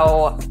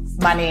how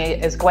money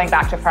is going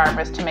back to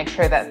farmers to make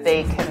sure that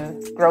they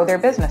can grow their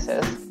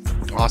businesses.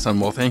 Awesome.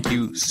 Well, thank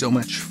you so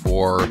much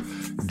for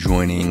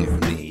joining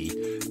me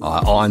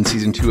on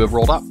season 2 of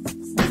Rolled Up.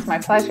 It's my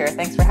pleasure.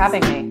 Thanks for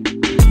having me.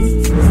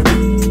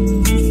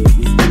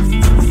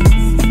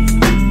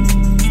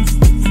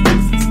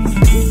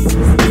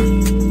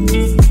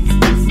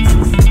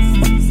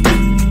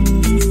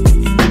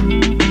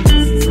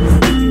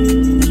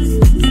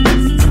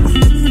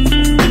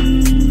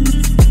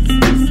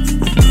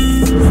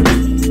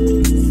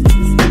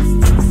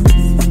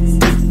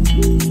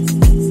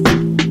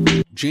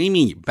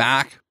 Jamie,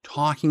 back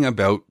talking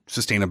about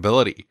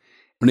sustainability.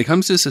 When it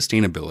comes to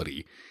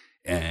sustainability,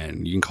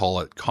 and you can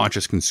call it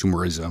conscious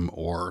consumerism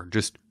or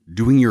just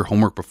doing your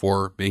homework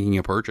before making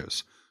a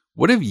purchase,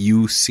 what have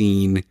you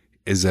seen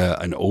as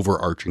an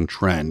overarching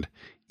trend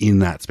in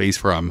that space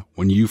from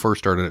when you first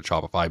started at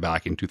Shopify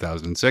back in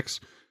 2006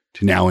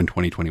 to now in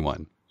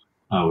 2021?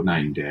 Oh,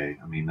 night and day.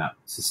 I mean, that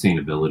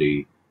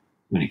sustainability,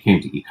 when it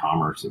came to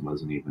e-commerce, it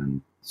wasn't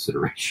even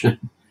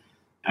consideration.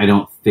 I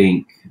don't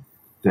think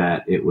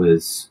that it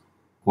was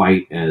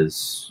quite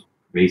as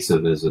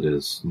pervasive as it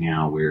is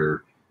now,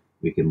 where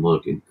we can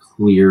look and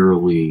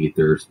clearly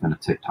there's been a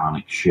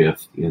tectonic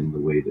shift in the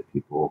way that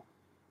people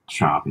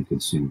shop and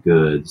consume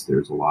goods.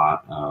 There's a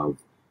lot of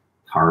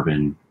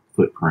carbon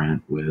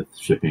footprint with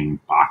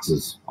shipping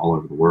boxes all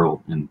over the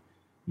world. And,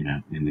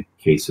 in the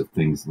case of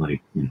things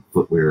like,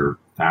 footwear,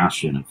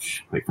 fashion,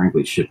 quite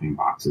frankly, shipping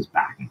boxes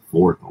back and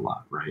forth a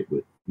lot, right?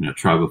 With,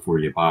 try before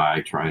you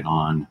buy, try it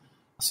on,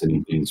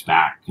 sending things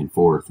back and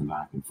forth and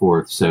back and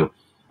forth. So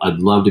I'd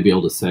love to be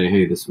able to say,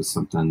 hey, this was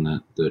something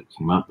that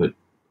came up, but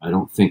I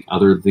don't think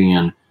other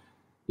than,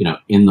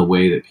 in the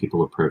way that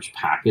people approach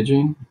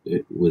packaging,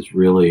 it was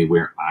really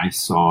where I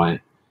saw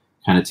it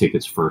kind of take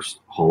its first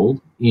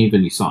hold.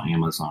 Even you saw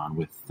Amazon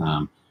with,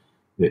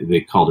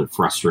 they called it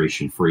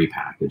frustration-free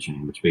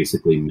packaging, which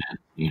basically meant,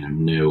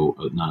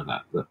 none of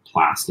that the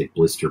plastic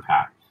blister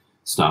pack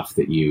stuff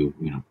that you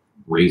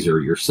razor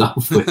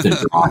yourself with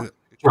and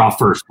draw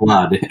first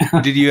blood.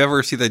 Did you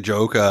ever see the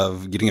joke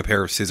of getting a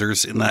pair of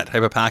scissors in that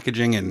type of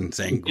packaging and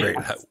saying, great,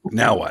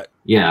 now what?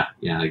 Yeah,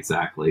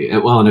 exactly.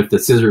 Well, and if the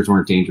scissors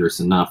weren't dangerous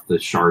enough, the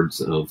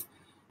shards of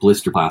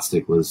blister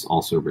plastic was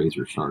also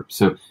razor sharp.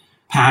 So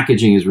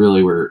packaging is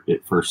really where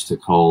it first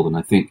took hold. And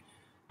I think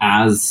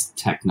as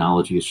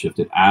technology has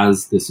shifted,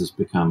 as this has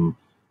become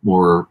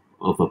more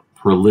of a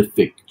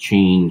prolific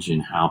change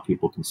in how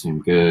people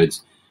consume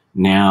goods,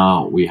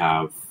 now we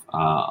have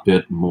a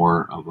bit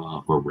more of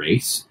a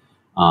race.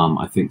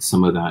 I think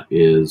some of that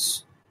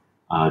is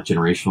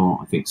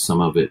generational. I think some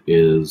of it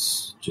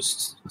is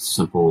just a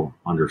simple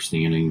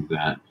understanding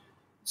that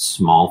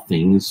small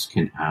things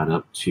can add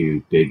up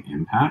to big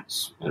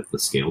impacts at the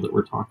scale that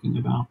we're talking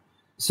about.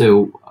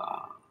 So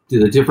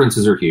the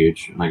differences are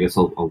huge, and I guess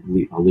I'll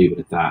leave it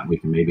at that. We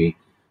can maybe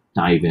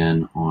dive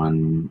in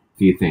on a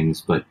few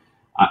things, but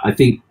I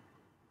think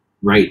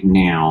right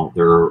now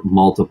there are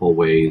multiple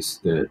ways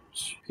that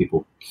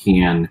people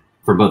can,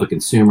 from both a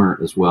consumer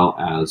as well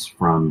as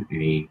from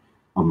a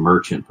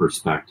merchant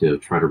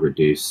perspective, try to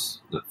reduce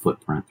the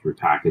footprint through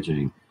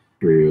packaging,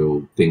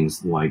 through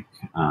things like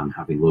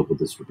having local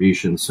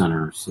distribution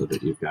centers so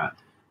that you've got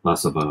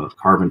less of a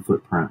carbon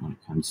footprint when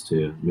it comes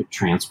to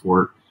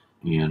transport,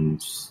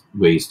 and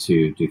ways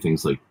to do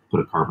things like put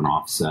a carbon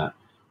offset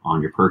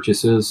on your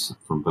purchases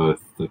from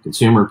both the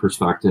consumer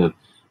perspective,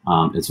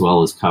 as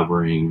well as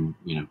covering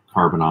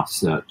carbon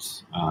offset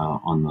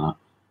on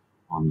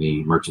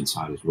the merchant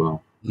side as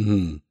well.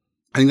 Mm-hmm.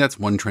 I think that's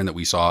one trend that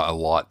we saw a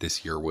lot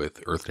this year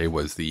with Earth Day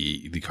was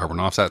the carbon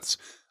offsets.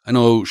 I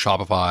know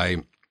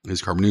Shopify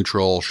is carbon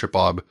neutral.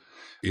 ShipBob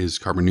is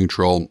carbon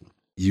neutral.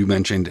 You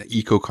mentioned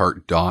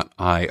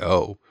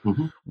EcoCart.io.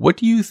 Mm-hmm. What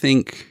do you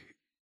think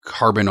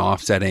carbon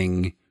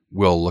offsetting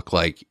will look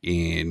like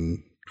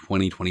in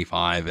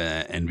 2025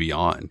 and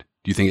beyond?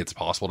 Do you think it's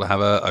possible to have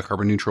a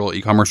carbon neutral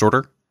e-commerce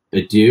order?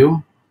 I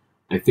do.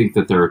 I think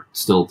that there are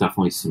still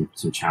definitely some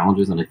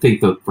challenges, and I think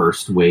the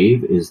first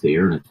wave is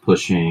there, and it's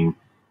pushing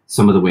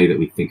some of the way that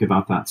we think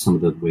about that, some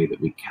of the way that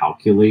we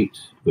calculate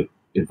the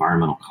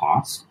environmental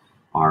cost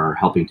are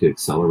helping to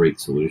accelerate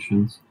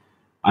solutions.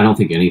 I don't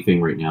think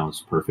anything right now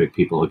is perfect.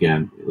 People,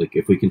 again, like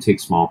if we can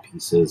take small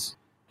pieces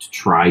to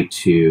try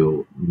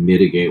to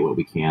mitigate what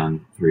we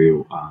can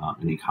through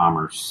an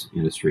e-commerce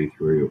industry,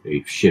 through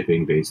a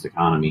shipping-based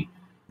economy,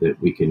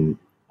 that we can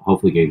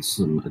hopefully gain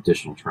some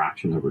additional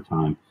traction over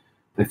time.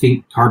 I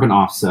think carbon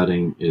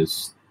offsetting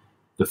is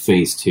the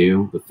phase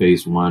 2. The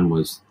phase 1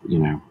 was,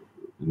 and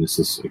this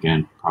is,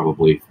 again,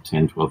 probably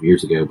 10, 12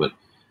 years ago, but,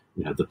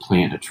 the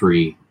plant a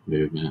tree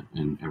movement.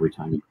 And every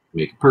time you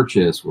make a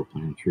purchase, we'll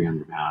plant a tree on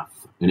your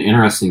path. And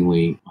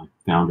interestingly, my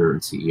founder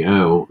and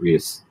CEO,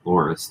 Rias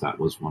Loris, that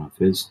was one of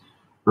his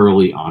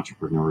early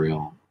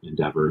entrepreneurial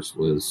endeavors,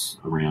 was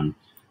around,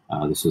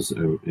 this was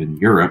in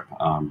Europe,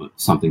 but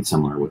something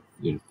similar with,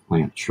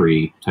 plant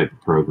tree type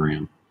of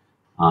program.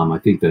 I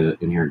think the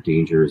inherent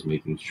danger is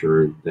making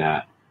sure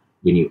that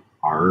when you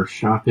are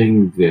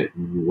shopping, that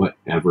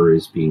whatever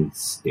is being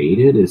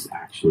stated is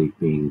actually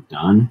being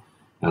done.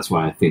 That's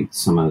why I think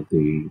some of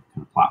the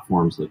kind of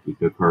platforms like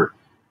EcoCart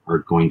are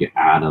going to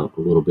add a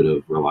little bit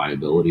of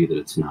reliability, that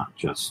it's not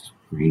just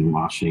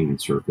greenwashing and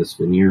surface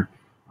veneer,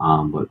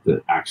 but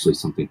that actually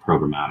something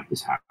programmatic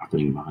is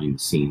happening behind the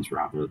scenes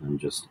rather than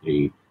just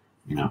a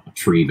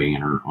tree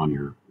banner on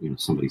your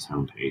somebody's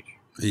homepage.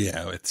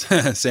 Yeah, it's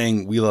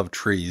saying we love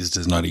trees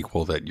does not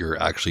equal that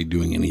you're actually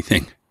doing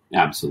anything.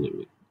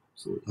 Absolutely.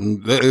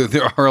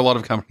 There are a lot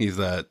of companies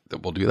that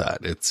will do that.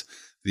 It's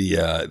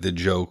the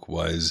joke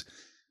was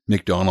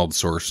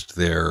McDonald's sourced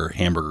their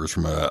hamburgers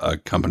from a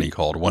company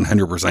called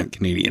 100%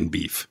 Canadian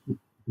Beef.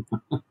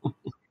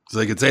 So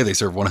they could say they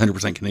serve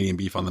 100% Canadian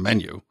beef on the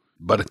menu,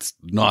 but it's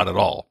not at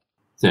all.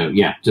 So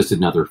yeah, just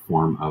another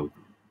form of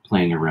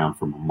playing around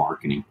from a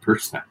marketing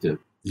perspective.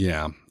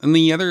 Yeah. And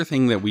the other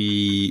thing that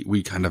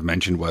we kind of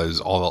mentioned was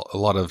a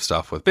lot of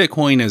stuff with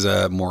Bitcoin as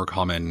a more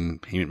common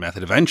payment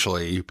method.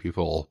 Eventually,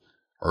 people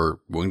are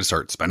willing to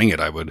start spending it,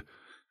 I would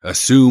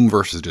assume,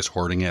 versus just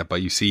hoarding it.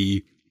 But you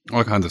see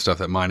all kinds of stuff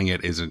that mining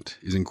it isn't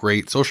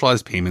great.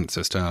 Socialized payment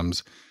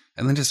systems,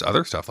 and then just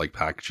other stuff like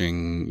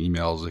packaging,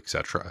 emails,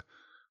 etc.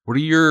 What are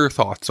your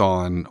thoughts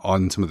on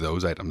some of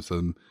those items?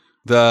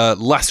 The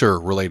lesser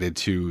related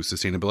to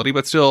sustainability,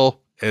 but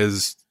still,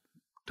 as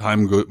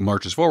time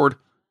marches forward,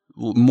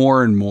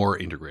 more and more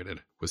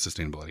integrated with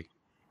sustainability.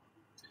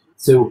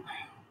 So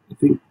I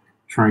think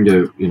trying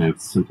to,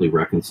 simply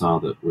reconcile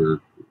that we're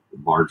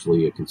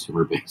largely a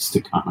consumer-based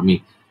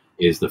economy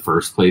is the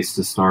first place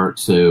to start.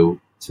 So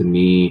to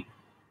me,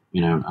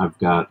 I've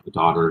got a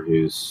daughter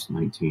who's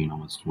 19,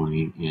 almost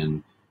 20,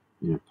 and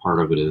part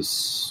of it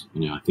is,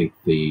 I think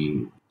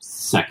the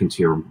second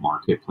tier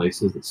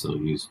marketplaces that sell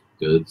used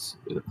goods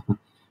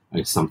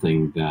is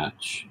something that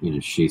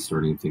she's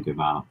starting to think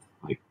about.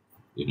 Like,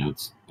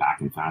 it's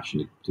back in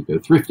fashion to go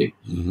thrifting,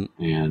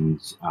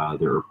 and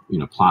there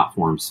are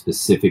platforms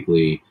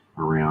specifically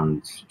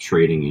around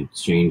trading and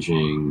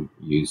exchanging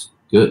used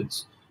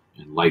goods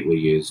and lightly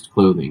used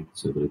clothing,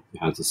 so that it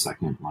has a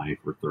second life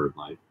or third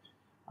life.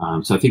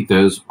 So I think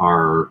those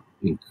are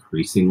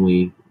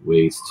increasingly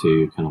ways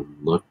to kind of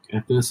look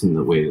at this, and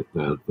the way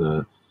that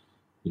the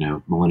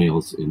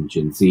millennials and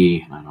Gen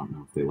Z, and I don't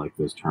know if they like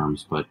those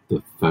terms, but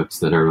the folks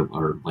that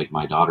are like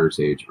my daughter's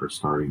age are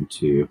starting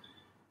to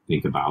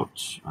think about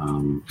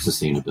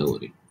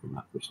sustainability from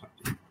that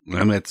perspective.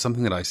 I mean, it's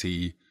something that I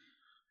see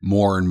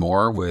more and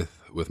more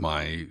with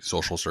my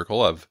social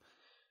circle of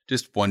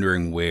just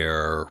wondering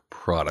where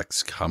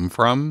products come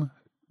from,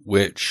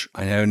 which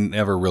I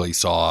never really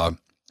saw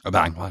a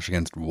backlash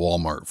against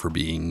Walmart for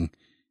being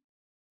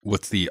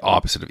what's the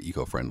opposite of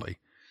eco-friendly.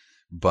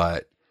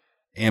 But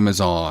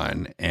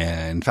Amazon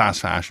and fast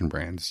fashion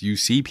brands, you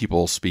see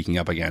people speaking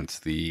up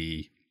against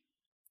the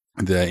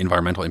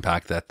environmental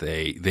impact that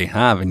they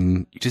have,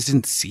 and you just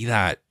didn't see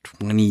that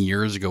 20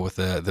 years ago with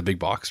the big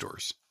box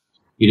stores.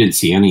 You didn't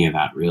see any of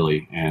that,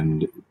 really,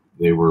 and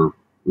they were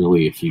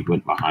really, if you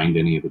went behind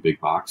any of the big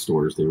box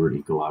stores, they were an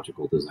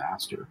ecological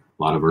disaster.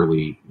 A lot of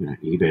early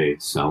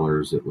eBay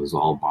sellers, it was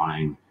all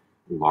buying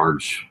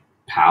large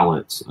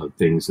pallets of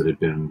things that had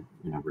been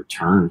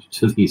returned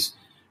to these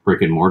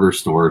brick and mortar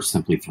stores,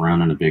 simply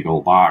thrown in a big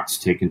old box,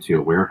 taken to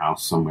a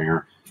warehouse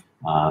somewhere,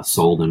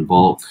 sold in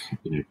bulk.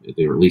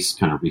 They were at least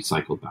kind of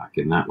recycled back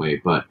in that way.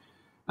 But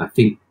I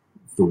think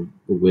the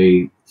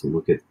way to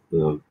look at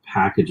the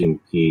packaging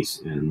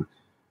piece and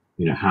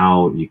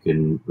how you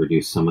can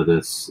reduce some of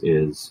this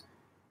is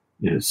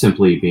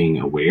simply being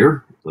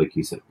aware. Like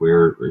you said,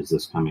 where is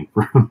this coming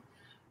from?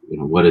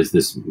 What is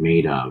this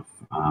made of?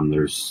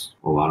 There's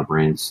a lot of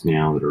brands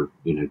now that are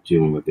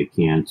doing what they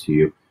can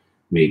to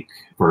make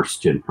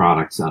first gen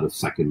products out of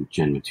second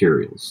gen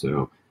materials.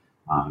 So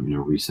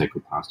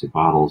recycled plastic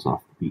bottles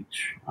off the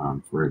beach,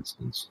 for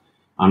instance.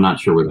 I'm not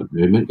sure where the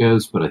movement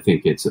goes, but I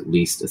think it's at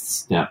least a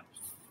step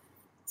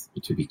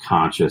to be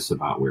conscious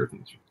about where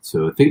things are.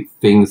 So I think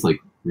things like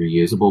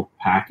reusable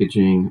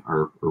packaging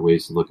are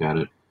ways to look at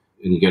it.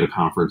 And you go to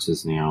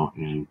conferences now,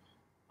 and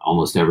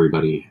almost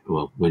everybody,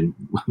 well, when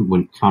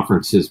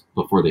conferences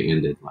before they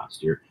ended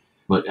last year,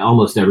 but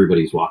almost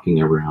everybody's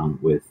walking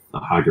around with a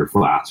Hydro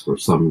Flask or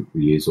some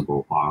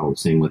reusable bottle.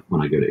 Same with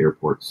when I go to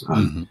airports.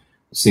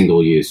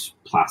 Single-use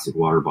plastic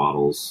water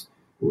bottles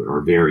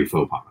are very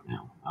faux pas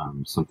now,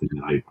 something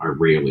that I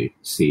rarely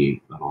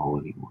see at all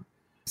anymore.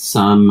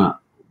 Some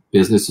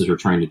businesses are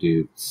trying to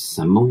do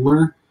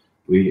similar.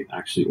 We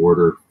actually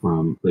order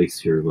from a place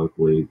here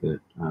locally that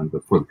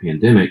before the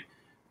pandemic,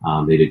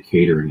 they did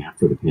catering.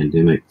 After the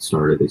pandemic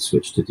started, they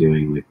switched to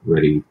doing like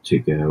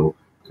ready-to-go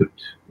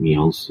cooked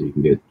meals, so you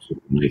can get a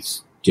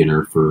nice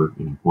dinner for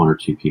one or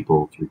two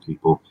people, three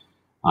people.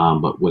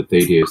 But what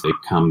they do is they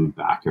come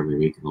back every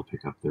week and they'll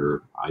pick up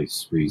their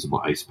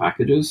reusable ice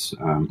packages.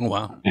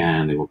 Wow.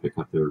 And they will pick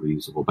up their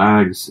reusable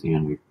bags,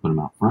 and we put them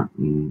out front.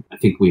 And I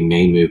think we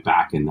may move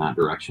back in that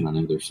direction. I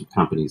know there's some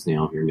companies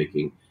now here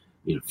making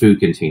food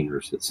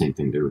containers. That same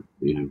thing. They're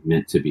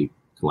meant to be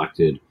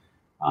collected,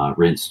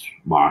 rinsed,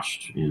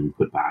 washed, and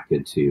put back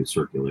into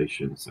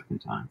circulation a second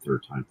time,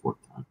 third time, fourth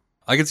time.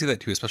 I can see that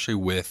too, especially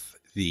with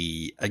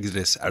the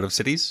exodus out of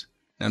cities.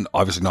 And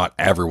obviously not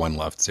everyone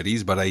left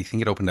cities, but I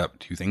think it opened up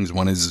two things.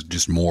 One is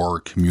just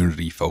more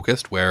community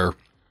focused, where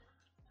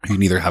you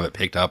can either have it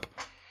picked up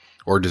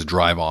or just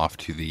drive off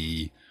to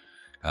the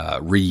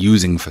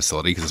reusing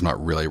facility because it's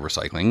not really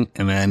recycling.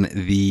 And then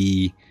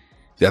the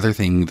other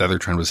trend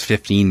was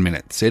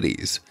 15-minute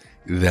cities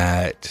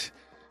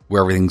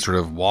where everything's sort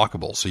of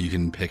walkable. So you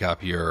can pick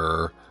up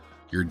your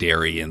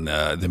dairy in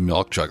the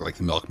milk jug, like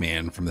the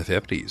milkman from the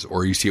 50s.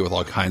 Or you see it with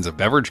all kinds of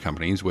beverage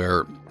companies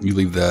where you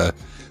leave the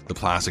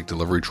plastic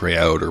delivery tray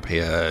out or pay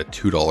a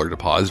 $2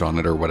 deposit on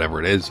it or whatever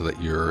it is, so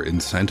that you're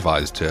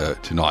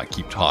incentivized to not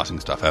keep tossing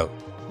stuff out.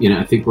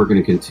 I think we're going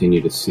to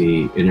continue to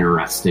see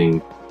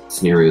interesting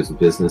scenarios of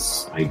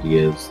business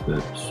ideas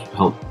that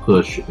help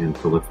push and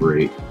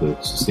proliferate the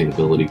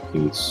sustainability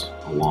piece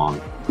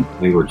along. I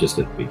think we're just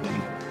at the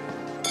beginning.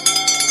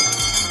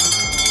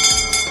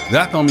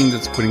 That though means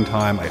it's quitting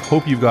time. I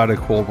hope you've got a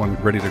cold one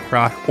ready to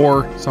crack,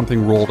 or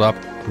something rolled up,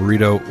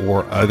 burrito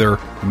or other.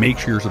 Make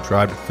sure you're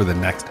subscribed for the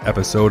next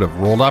episode of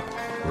Rolled Up,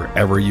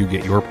 wherever you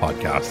get your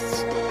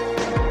podcasts.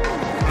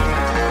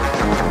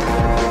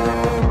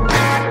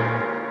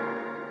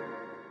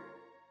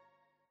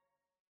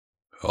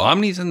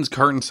 Omnison's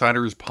Carton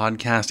Ciders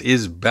podcast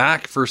is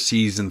back for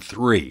season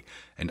 3.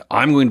 and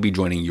I'm going to be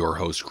joining your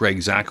host, Greg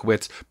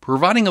Zakowicz,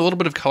 providing a little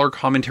bit of color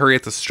commentary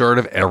at the start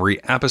of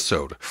every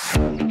episode.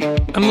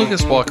 I'm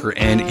Lucas Walker,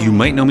 and you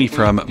might know me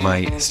from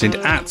my stint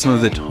at some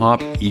of the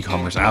top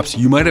e-commerce apps.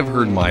 You might have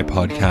heard my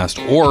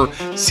podcast or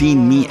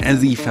seen me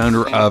as the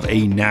founder of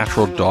a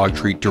natural dog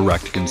treat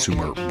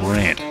direct-to-consumer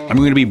brand. I'm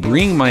going to be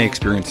bringing my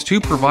experience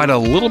to provide a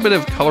little bit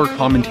of color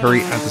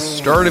commentary at the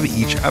start of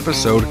each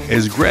episode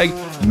as Greg,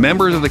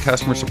 members of the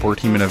customer support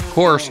team, and of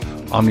course,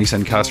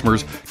 OmniSend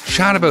customers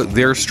chat about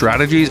their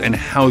strategies and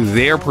how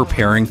they're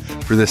preparing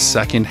for the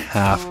second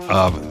half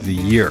of the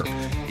year.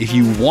 If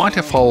you want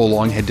to follow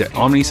along, head to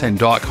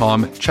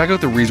omnisend.com, check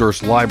out the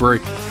resource library.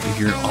 If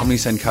you're an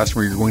OmniSend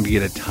customer, you're going to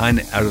get a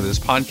ton out of this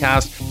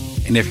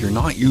podcast. And if you're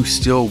not, you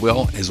still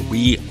will, as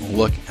we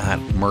look at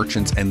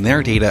merchants and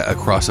their data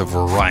across a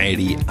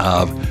variety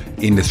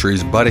of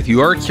industries. But if you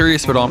are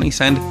curious about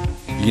OmniSend,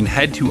 you can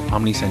head to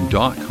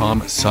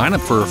omnisend.com, sign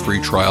up for a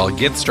free trial,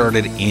 get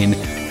started in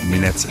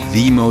minutes.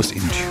 The most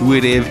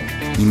intuitive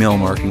email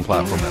marketing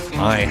platform that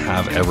I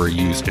have ever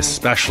used,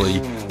 especially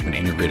when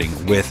integrating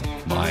with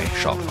my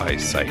Shopify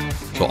site.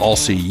 So I'll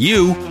see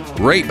you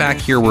right back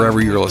here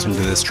wherever you're listening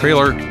to this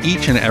trailer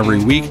each and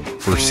every week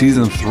for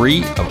season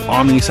 3 of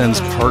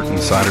OmniSend's Cart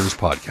Insiders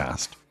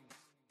podcast.